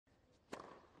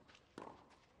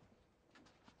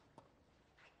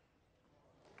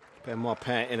Benoit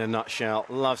Paire in a nutshell,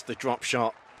 loves the drop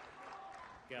shot.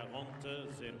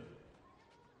 40-0.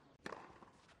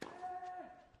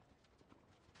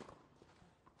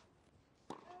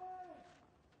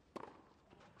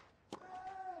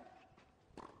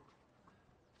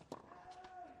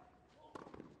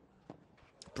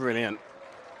 Brilliant.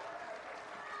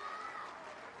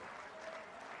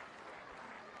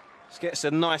 Gets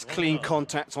a nice clean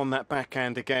contact on that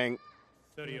backhand again.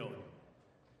 30-0.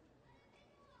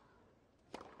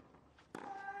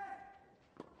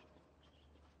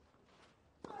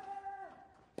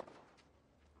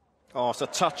 Oh, it's a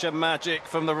touch of magic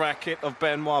from the racket of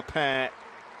Benoit Paire.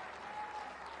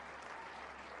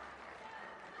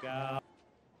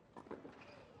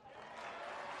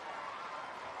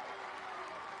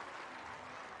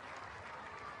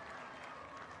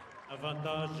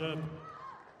 Avantage.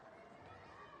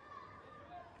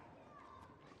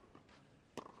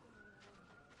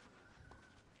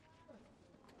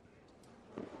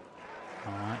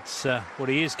 That's what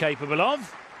he is capable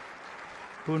of.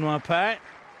 Benoit Paire.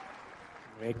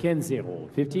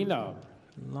 15-0, 15 love.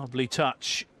 Lovely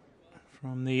touch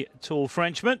from the tall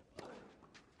Frenchman.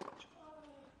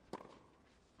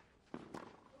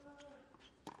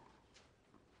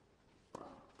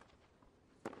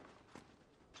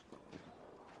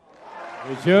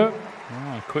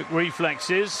 Quick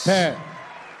reflexes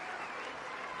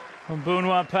from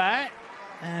Benoit Paire,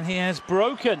 and he has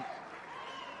broken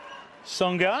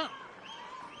Songa.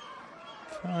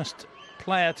 First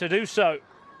player to do so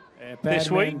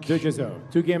this week.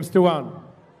 2 games to 1.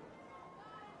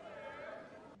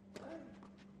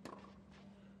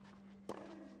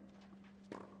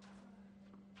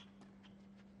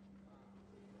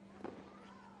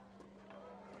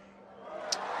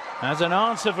 As an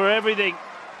answer for everything,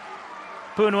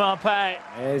 Benoit Paire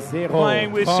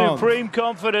playing with supreme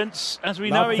confidence, as we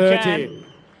know he can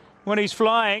when he's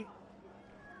flying.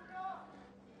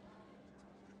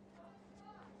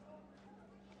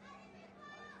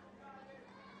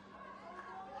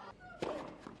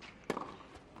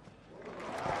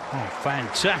 Oh,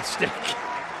 fantastic.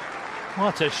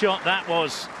 What a shot that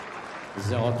was.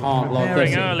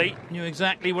 Preparing early, knew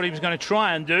exactly what he was going to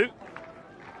try and do.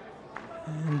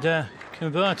 And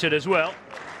converted as well.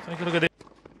 Take a look at this.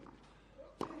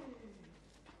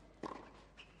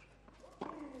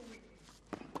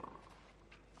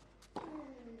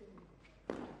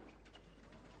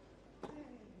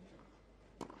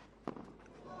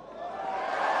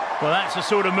 Well, that's the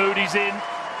sort of mood he's in.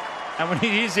 And when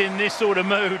he is in this sort of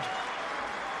mood,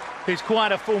 he's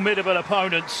quite a formidable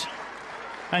opponent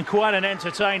and quite an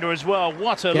entertainer as well.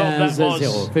 What a lob that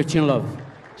was. 15 love.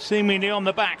 Seemingly on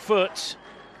the back foot.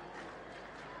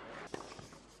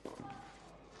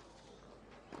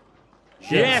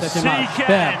 Yes, he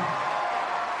can.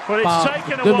 Well, it's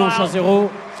taken a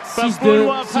while. But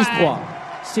Benoit Paire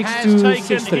has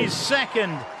taken his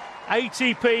second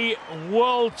ATP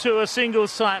World Tour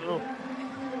singles title,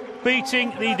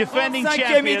 beating the defending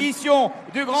champion 6-2,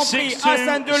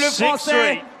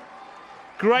 6-3.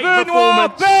 Great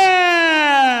performance.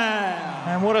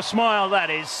 And what a smile that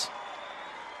is.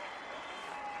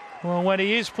 Well, when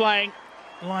he is playing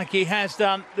like he has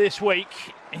done this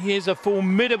week, he is a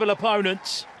formidable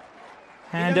opponent.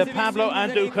 And Pablo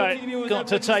Andujar got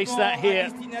to taste that here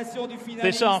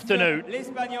this afternoon.